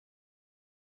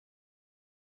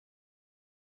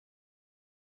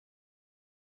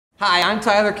Hi, I'm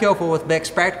Tyler Kilfoil with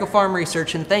Beck's Practical Farm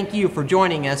Research, and thank you for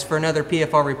joining us for another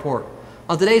PFR report.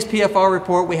 On today's PFR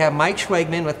report, we have Mike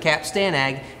Schwegman with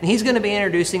CapstanAg, and he's going to be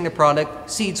introducing the product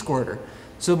Seed-Squirter.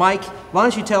 So Mike, why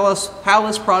don't you tell us how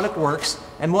this product works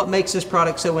and what makes this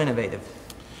product so innovative?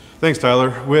 Thanks,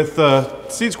 Tyler. With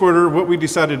Seed-Squirter, what we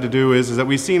decided to do is that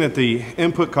we've seen that the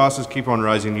input costs keep on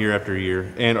rising year after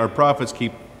year, and our profits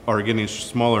are getting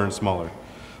smaller and smaller.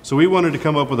 So we wanted to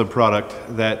come up with a product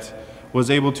that was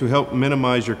able to help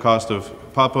minimize your cost of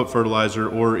pop-up fertilizer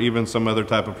or even some other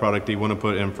type of product that you want to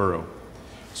put in furrow.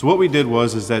 So what we did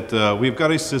is that we've got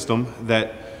a system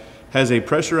that has a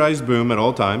pressurized boom at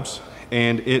all times,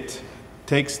 and it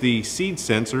takes the seed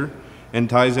sensor and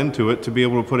ties into it to be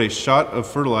able to put a shot of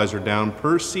fertilizer down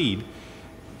per seed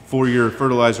for your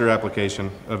fertilizer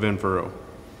application of in-furrow.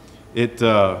 It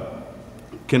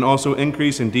can also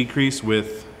increase and decrease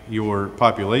with your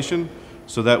population,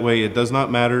 so that way it does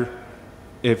not matter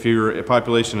if your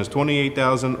population is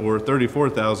 28,000 or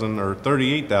 34,000 or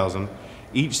 38,000,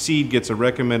 each seed gets a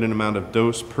recommended amount of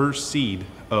dose per seed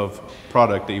of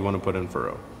product that you want to put in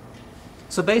furrow.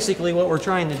 So basically what we're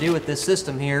trying to do with this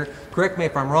system here, correct me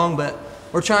if I'm wrong, but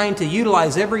we're trying to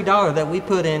utilize every dollar that we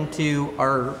put into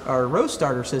our row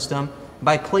starter system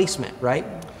by placement, right?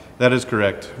 That is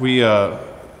correct. We, even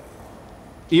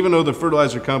though the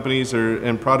fertilizer companies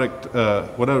and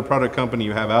whatever product company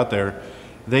you have out there,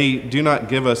 they do not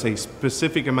give us a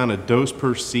specific amount of dose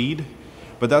per seed,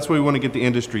 but that's what we want to get the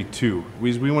industry to.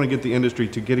 We want to get the industry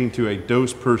to getting to a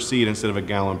dose per seed instead of a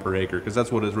gallon per acre, because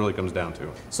that's what it really comes down to.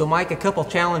 So Mike, a couple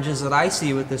challenges that I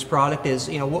see with this product is,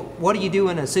 what do you do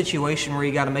in a situation where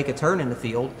you got to make a turn in the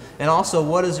field? And also,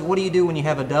 what do you do when you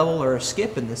have a double or a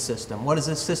skip in this system? What does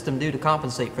this system do to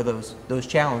compensate for those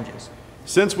challenges?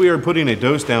 Since we are putting a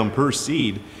dose down per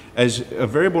seed, as a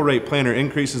variable rate planter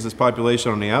increases its population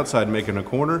on the outside, making a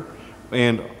corner,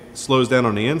 and slows down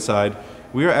on the inside,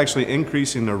 we are actually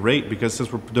increasing the rate, because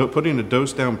since we're putting a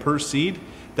dose down per seed,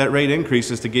 that rate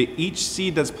increases to get each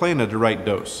seed that's planted the right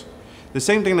dose. The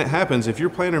same thing that happens if your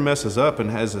planter messes up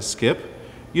and has a skip,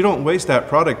 you don't waste that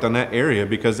product on that area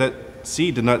because that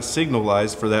seed did not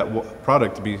signalize for that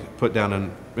product to be put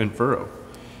down in furrow.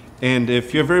 And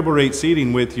if you have variable rate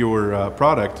seeding with your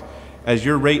product, as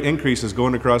your rate increases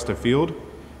going across the field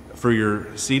for your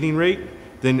seeding rate,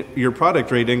 then your product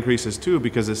rate increases too,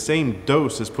 because the same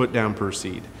dose is put down per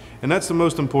seed. And that's the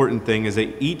most important thing, is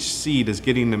that each seed is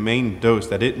getting the main dose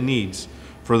that it needs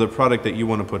for the product that you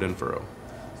want to put in furrow.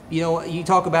 You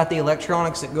talk about the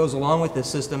electronics that goes along with this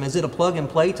system. Is it a plug and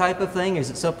play type of thing?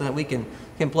 Is it something that we can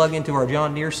plug into our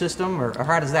John Deere system, or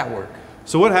how does that work?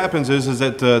 So what happens is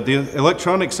that the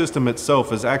electronic system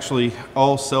itself is actually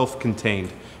all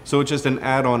self-contained. So it's just an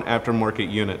add-on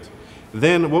aftermarket unit.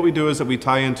 Then what we do is that we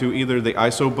tie into either the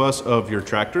ISO bus of your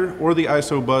tractor or the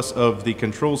ISO bus of the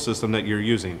control system that you're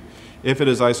using, if it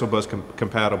is ISO bus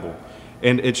compatible.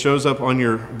 And it shows up on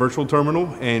your virtual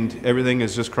terminal, and everything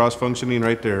is just cross-functioning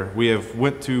right there. We have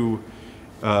went to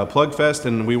PlugFest,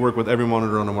 and we work with every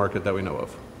monitor on the market that we know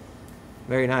of.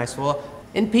 Very nice. Well,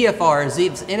 in PFR, as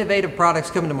these innovative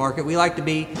products come to market, we like to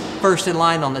be first in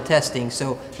line on the testing.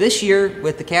 So this year,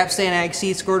 with the CapstanAg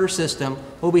Seed-Squirter system,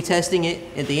 we'll be testing it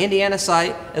at the Indiana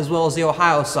site as well as the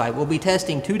Ohio site. We'll be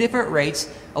testing 2 different rates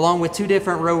along with 2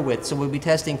 different row widths. So we'll be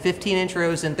testing 15-inch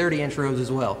rows and 30-inch rows as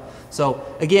well. So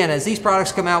again, as these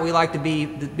products come out, we like to be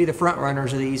the front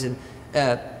runners of these. And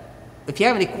if you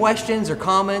have any questions or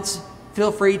comments,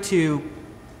 feel free to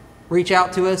reach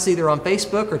out to us either on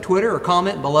Facebook or Twitter, or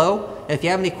comment below. And if you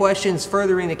have any questions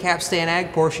furthering the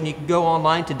CapstanAg portion, you can go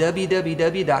online to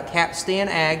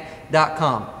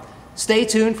www.capstanag.com. Stay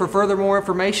tuned for more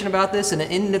information about this and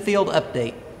an in-the-field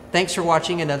update. Thanks for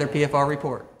watching another PFR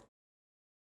report.